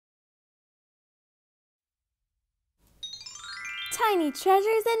Tiny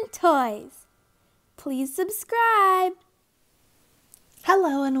Treasures and Toys. Please subscribe.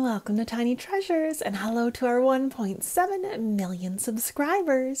 Hello and welcome to Tiny Treasures, and hello to our 1.7 million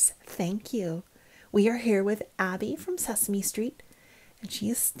subscribers. Thank you. We are here with Abby from Sesame Street, and she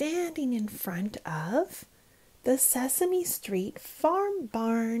is standing in front of the Sesame Street farm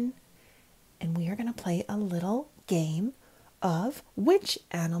barn, and we are going to play a little game of which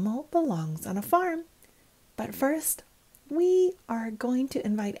animal belongs on a farm. But first, we are going to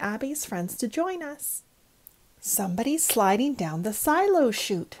invite Abby's friends to join us. Somebody's sliding down the silo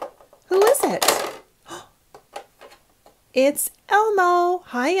chute. Who is it? It's Elmo.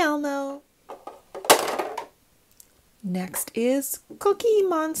 Hi, Elmo. Next is Cookie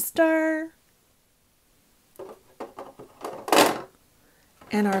Monster.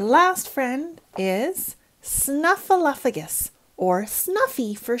 And our last friend is Snuffleupagus, or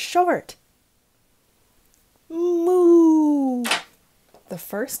Snuffy for short. Moo! The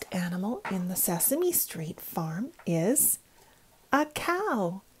first animal in the Sesame Street farm is a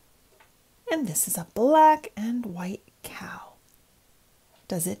cow. And this is a black and white cow.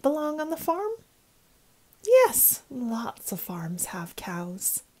 Does it belong on the farm? Yes, lots of farms have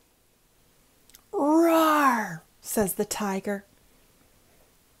cows. Roar, says the tiger.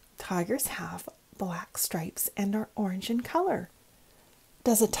 Tigers have black stripes and are orange in color.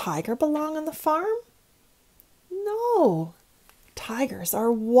 Does a tiger belong on the farm? No. Tigers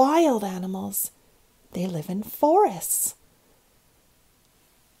are wild animals. They live in forests.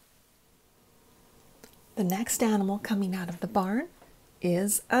 The next animal coming out of the barn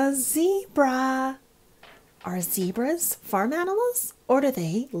is a zebra. Are zebras farm animals, or do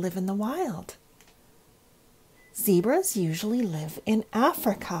they live in the wild? Zebras usually live in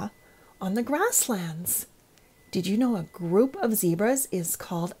Africa on the grasslands. Did you know a group of zebras is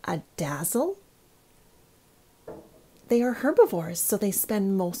called a dazzle? They are herbivores, so they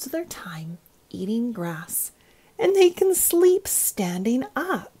spend most of their time eating grass, and they can sleep standing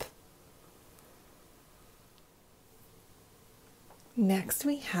up. Next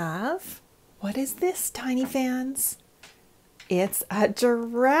we have, what is this, tiny fans? It's a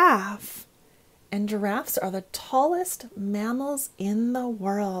giraffe. And giraffes are the tallest mammals in the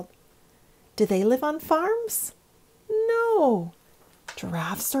world. Do they live on farms? No.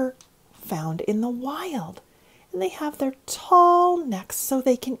 Giraffes are found in the wild. And they have their tall necks so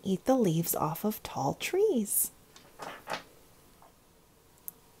they can eat the leaves off of tall trees.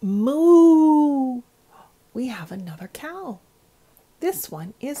 Moo! We have another cow. This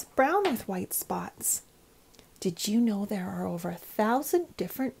one is brown with white spots. Did you know there are over 1,000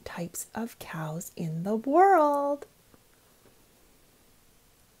 different types of cows in the world?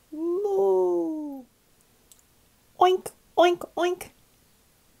 Moo! Oink, oink, oink.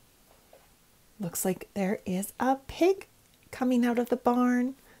 Looks like there is a pig coming out of the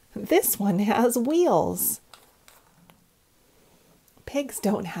barn. This one has wheels. Pigs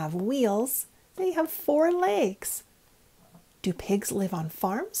don't have wheels. They have 4 legs. Do pigs live on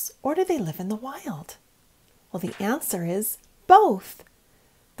farms, or do they live in the wild? Well, the answer is both.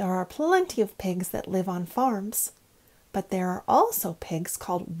 There are plenty of pigs that live on farms, but there are also pigs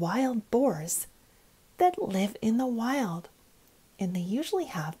called wild boars that live in the wild, and they usually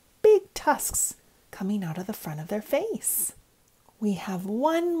have big tusks coming out of the front of their face. We have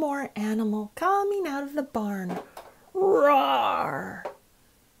one more animal coming out of the barn. Roar!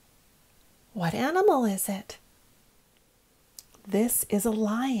 What animal is it? This is a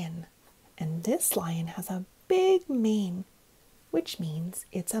lion, and this lion has a big mane, which means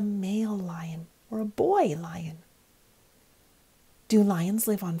it's a male lion or a boy lion. Do lions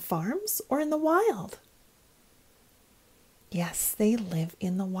live on farms or in the wild? Yes, they live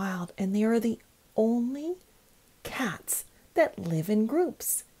in the wild, and they are the only cats that live in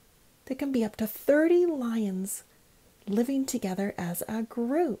groups. There can be up to 30 lions living together as a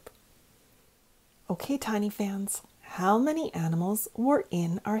group. Okay, tiny fans, how many animals were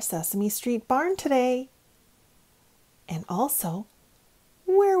in our Sesame Street barn today? And also,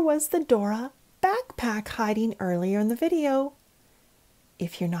 where was the Dora backpack hiding earlier in the video?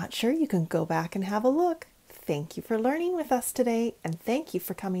 If you're not sure, you can go back and have a look. Thank you for learning with us today, and thank you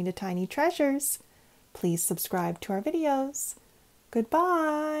for coming to Tiny Treasures. Please subscribe to our videos.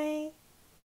 Goodbye.